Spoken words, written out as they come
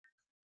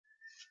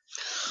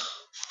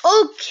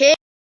Okay,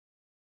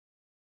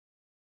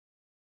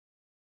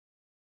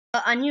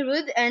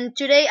 Anirudh, and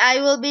today I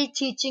will be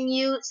teaching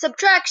you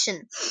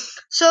subtraction.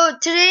 So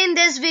today in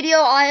this video,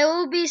 I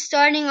will be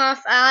starting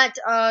off at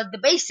the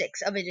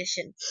basics of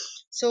addition.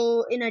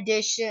 So in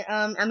addition,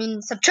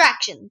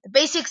 subtraction, the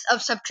basics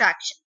of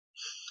subtraction.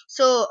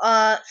 So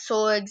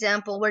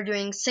example, we're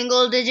doing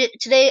single digit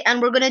today,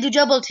 and we're gonna do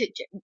double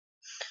digit.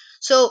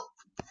 So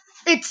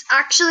it's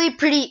actually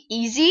pretty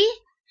easy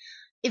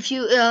if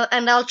you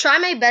and I'll try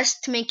my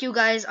best to make you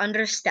guys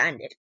understand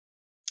it.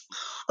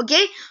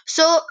 Okay,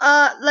 so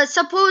let's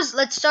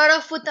start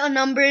off with a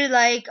number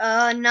like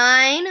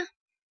 9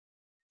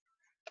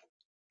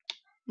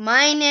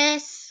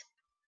 minus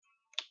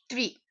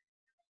 3.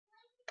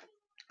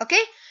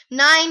 Okay,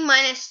 9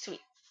 minus 3.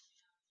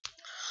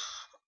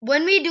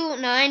 When we do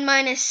 9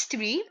 minus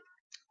 3,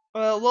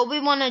 what we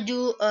want to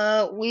do,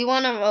 we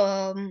want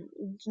to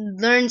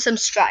learn some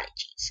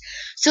strategies.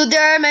 So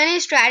there are many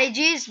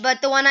strategies,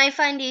 but the one I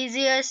find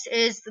easiest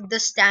is the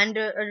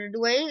standard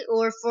way,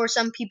 or for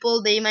some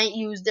people they might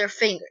use their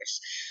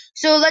fingers.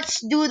 So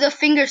let's do the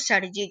finger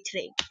strategy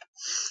today.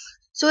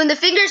 So in the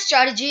finger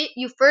strategy,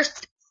 you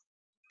first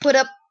put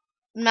up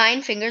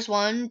 9 fingers.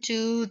 1,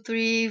 2,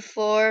 3,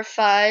 4,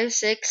 5,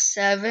 6,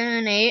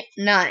 7, 8,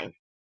 9.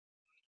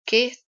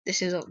 Okay,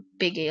 this is a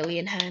big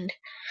alien hand.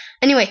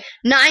 Anyway,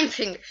 9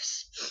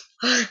 fingers.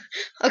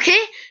 Okay,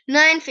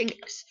 9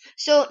 fingers.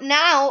 So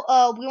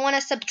now we want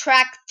to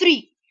subtract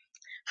 3.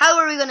 How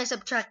are we going to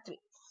subtract 3?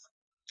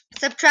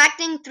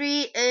 Subtracting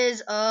 3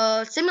 is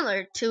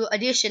similar to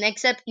addition,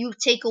 except you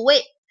take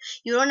away.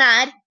 You don't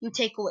add, you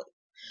take away.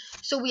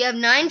 So we have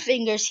 9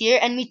 fingers here,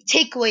 and we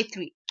take away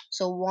 3.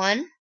 So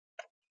 1,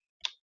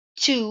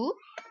 2,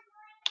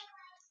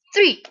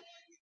 3.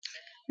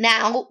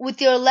 Now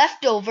with your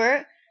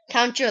leftover,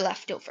 count your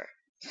leftover.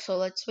 So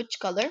let's switch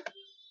color.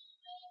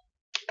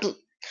 Blue.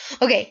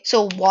 Okay,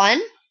 so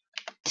 1,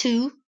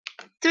 2,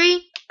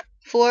 3,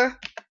 4,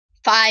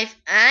 5,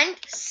 and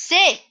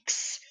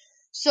 6.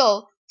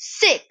 So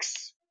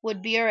 6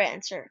 would be your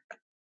answer.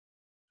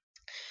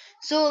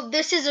 So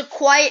this is a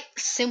quite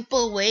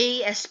simple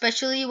way,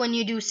 especially when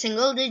you do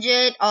single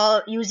digit.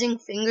 Using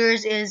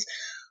fingers is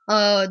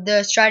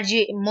the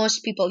strategy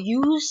most people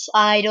use.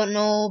 I don't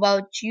know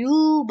about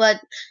you, but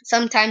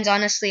sometimes,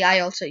 honestly, I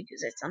also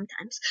use it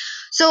sometimes.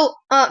 So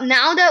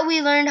now that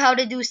we learned how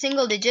to do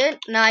single digit,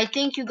 now I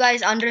think you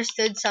guys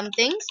understood some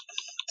things.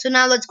 So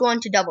now let's go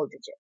on to double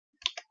digit.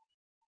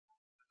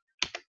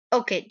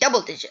 Okay,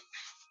 double digit.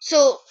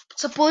 So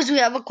suppose we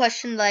have a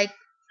question like,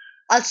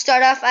 I'll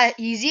start off at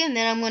easy, and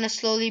then I'm going to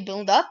slowly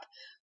build up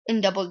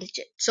in double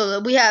digit. So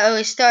we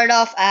start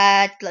off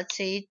at, let's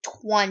say,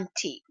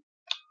 20.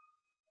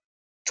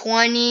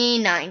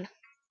 29.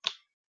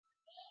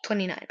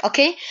 29.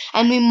 Okay,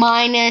 and we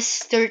minus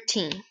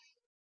 13.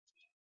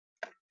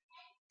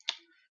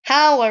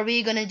 How are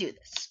we going to do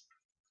this?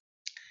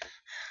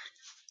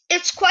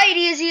 It's quite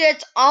easy.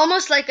 It's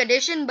almost like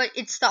addition, but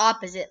it's the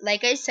opposite.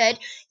 Like I said,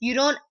 you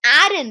don't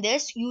add in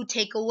this, you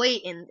take away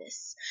in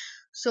this.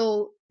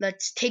 So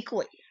let's take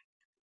away.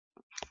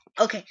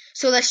 Okay,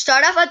 so let's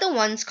start off at the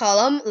ones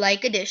column,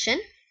 like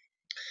addition.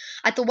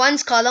 At the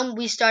ones column,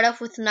 we start off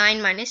with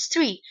 9 minus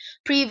 3.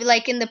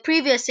 Like in the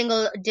previous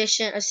single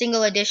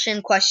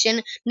addition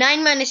question,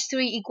 9 minus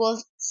 3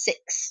 equals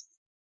 6.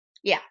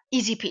 Yeah,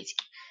 easy peasy.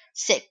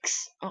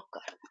 6. Oh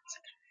god.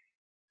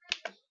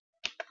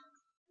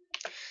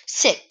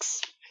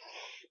 6.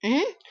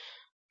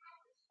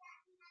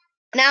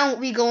 Now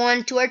we go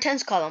on to our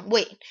tens column.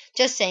 Wait,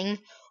 just saying.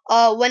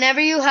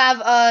 Whenever you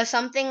have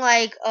something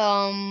like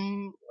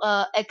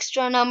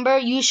extra number,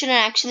 you shouldn't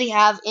actually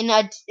have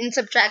in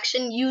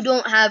subtraction. You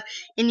don't have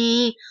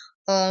any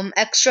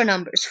extra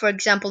numbers. For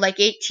example, like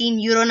 18,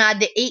 you don't add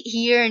the 8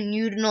 here, and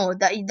you know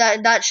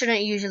that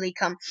shouldn't usually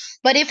come.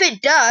 But if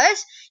it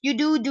does, you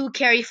do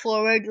carry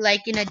forward,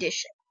 like in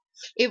addition.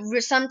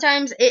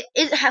 Sometimes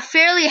it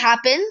fairly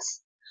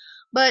happens,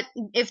 but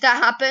if that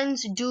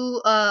happens,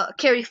 do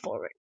carry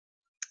forward.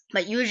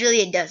 But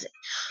usually it doesn't.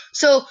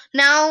 So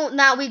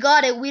now we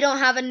got it. We don't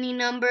have any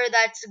number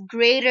that's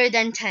greater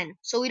than 10,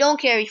 so we don't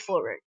carry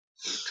forward.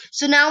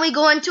 So now we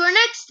go on to our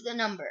next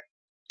number,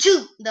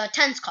 2, the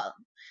tens column.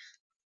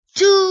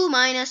 2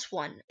 minus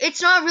 1.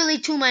 It's not really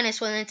 2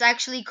 minus 1. It's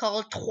actually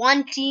called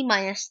 20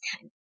 minus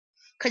 10,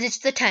 because it's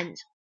the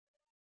tens.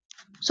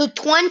 So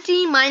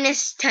 20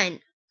 minus 10.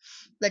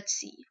 Let's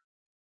see.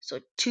 So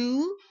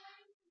 2,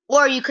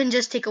 or you can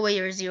just take away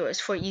your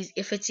zeros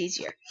if it's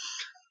easier.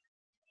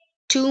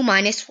 2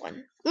 minus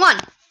 1. 1.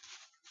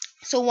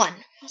 So 1.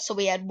 So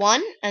we add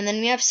 1, and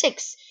then we have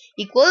 6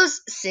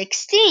 equals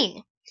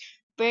 16.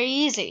 Very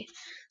easy.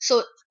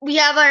 So we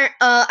have our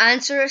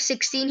answer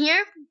 16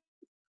 here.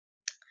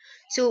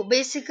 So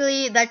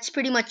basically that's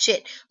pretty much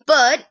it.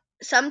 But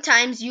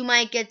sometimes you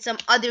might get some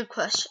other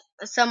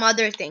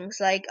things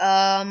like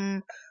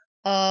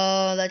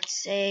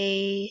let's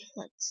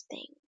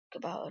think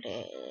about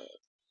it.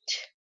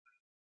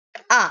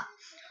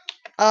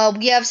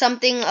 We have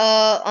something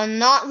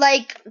not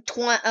like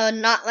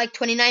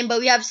 29, but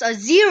we have a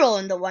zero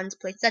in the ones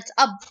place. That's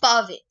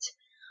above it,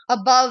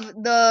 above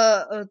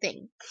the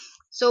thing.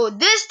 So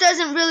this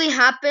doesn't really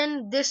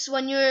happen. This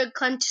when you're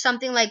come to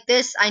something like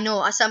this, I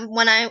know some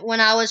when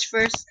I was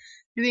first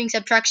doing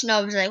subtraction,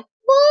 I was like,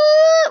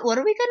 what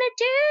are we gonna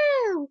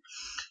do?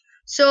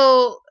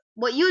 So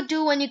what you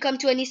do when you come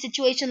to any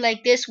situation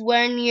like this,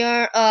 when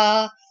your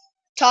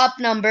top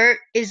number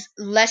is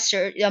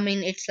lesser, I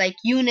mean it's like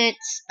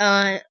units,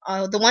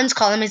 the ones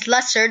column is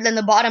lesser than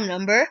the bottom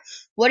number,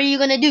 what are you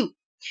gonna do?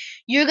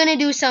 You're gonna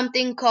do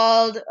something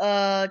called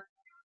also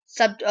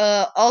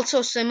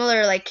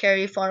similar like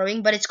carry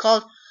forwarding, but it's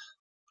called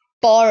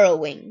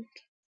borrowing.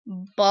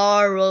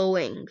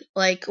 Borrowing,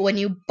 like when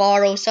you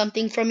borrow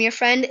something from your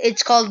friend,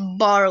 it's called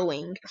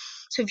borrowing.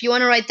 So if you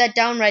want to write that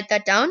down,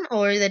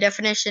 or the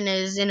definition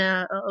is in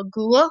a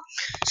Google.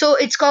 So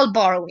it's called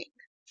borrowing.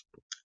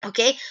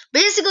 Okay,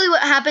 basically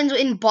what happens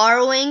in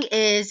borrowing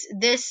is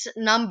this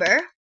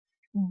number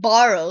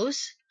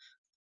borrows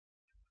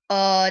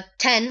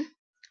 10,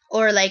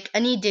 or like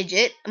any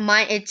digit,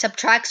 it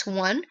subtracts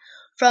 1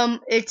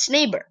 from its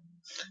neighbor.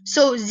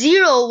 So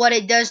 0, what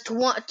it does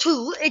to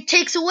 2, it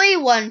takes away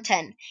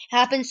 110. It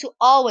happens to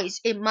always,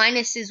 it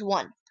minuses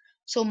 1.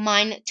 So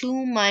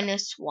 2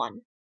 minus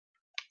 1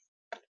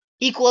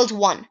 equals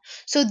 1.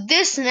 So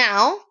this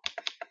now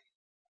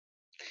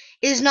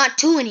is not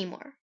 2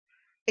 anymore.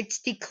 It's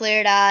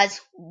declared as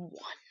 1.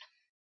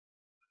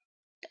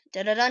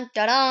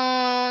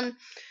 Da-da-dun-da-dun.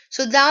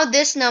 So now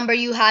this number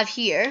you have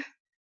here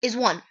is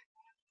 1.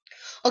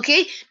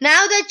 Okay,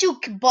 now that you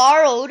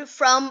borrowed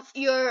from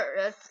your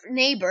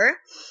neighbor,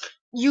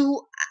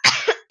 you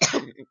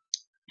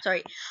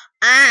sorry,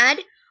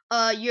 add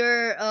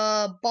your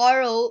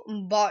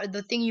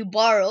the thing you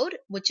borrowed,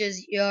 which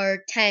is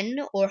your 10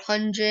 or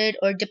 100,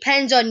 or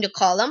depends on the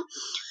column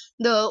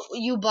the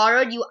you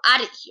borrowed, you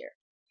add it here.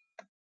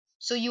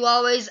 So you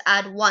always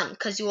add 1,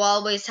 because you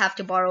always have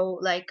to borrow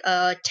like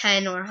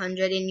 10 or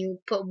 100, and you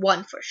put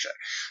 1 for sure.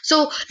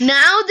 So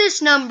now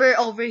this number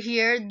over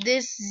here,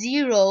 this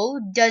 0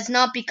 does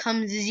not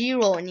become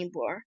 0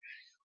 anymore.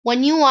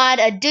 When you add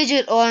a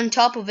digit on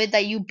top of it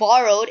that you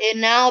borrowed, it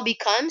now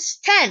becomes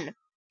 10.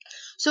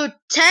 So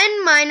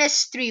 10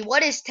 minus 3.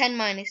 What is 10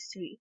 minus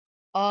 3?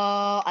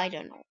 I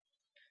don't know.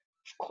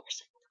 Of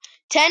course.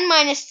 10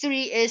 minus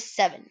 3 is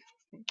 7.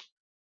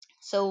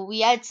 So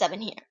we add 7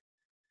 here.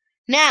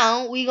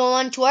 Now we go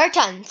on to our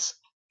tens.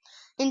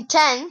 In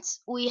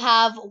tens, we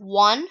have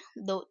 1.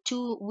 The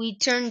 2, we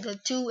turn the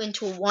 2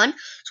 into a 1.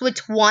 So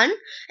it's 1.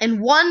 And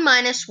 1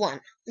 minus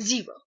 1,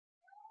 0.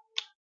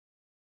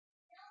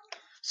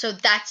 So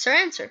that's our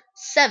answer.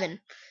 7.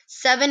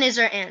 7 is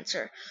our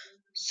answer.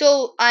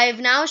 So I've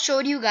now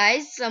showed you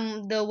guys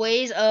the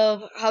ways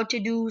of how to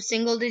do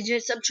single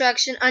digit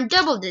subtraction and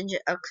double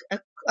digit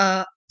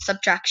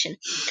subtraction.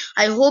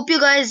 I hope you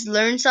guys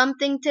learned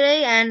something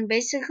today, and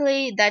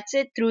basically that's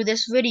it through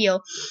this video.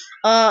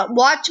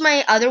 Watch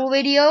my other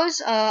videos.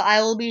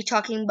 I will be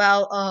talking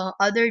about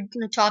other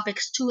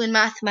topics too in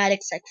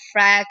mathematics, like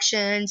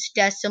fractions,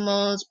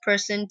 decimals,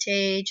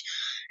 percentage,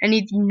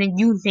 anything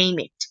you name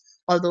it.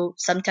 Although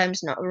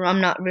sometimes not,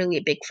 I'm not really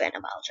a big fan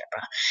of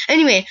algebra.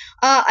 Anyway,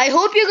 I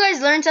hope you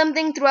guys learned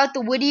something throughout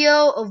the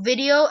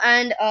video,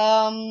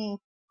 and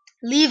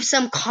leave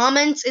some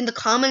comments in the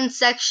comment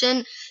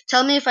section.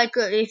 Tell me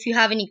if you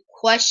have any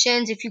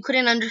questions. If you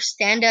couldn't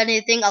understand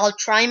anything, I'll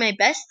try my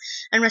best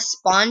and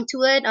respond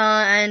to it,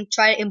 and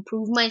try to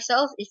improve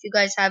myself. If you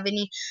guys have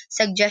any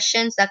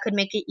suggestions that could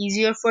make it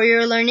easier for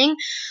your learning.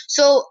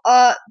 So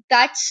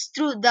that's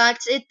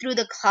it through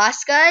the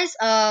class, guys.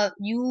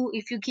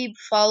 If you keep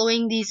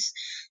following these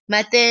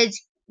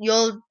methods,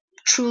 you'll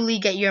truly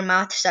get your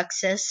math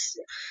success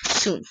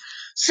soon.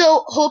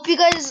 So hope you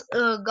guys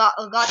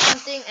got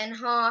something, and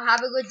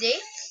have a good day,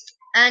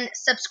 and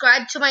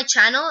subscribe to my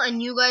channel,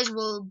 and you guys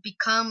will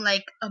become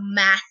like a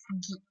math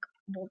geek.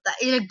 Well,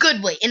 in a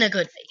good way,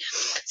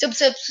 so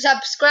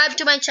subscribe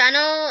to my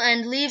channel,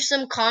 and leave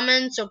some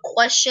comments or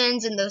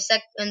questions in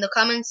the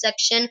comment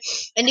section.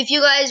 And if you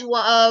guys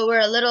were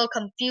a little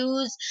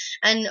confused,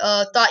 and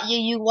thought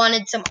you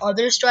wanted some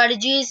other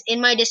strategies,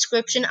 in my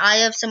description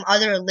I have some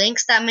other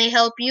links that may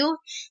help you,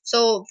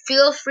 so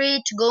feel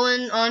free to go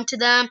onto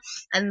them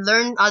and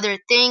learn other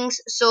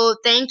things. So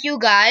thank you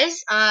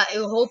guys. I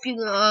hope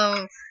you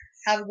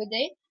have a good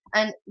day,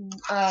 and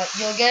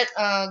you'll get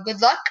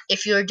good luck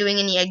if you're doing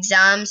any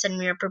exams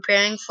and you're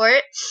preparing for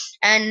it.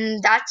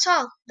 And that's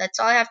all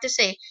I have to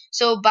say.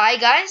 So bye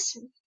guys,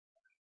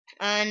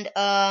 and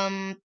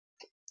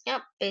yeah,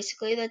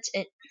 basically that's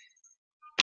it.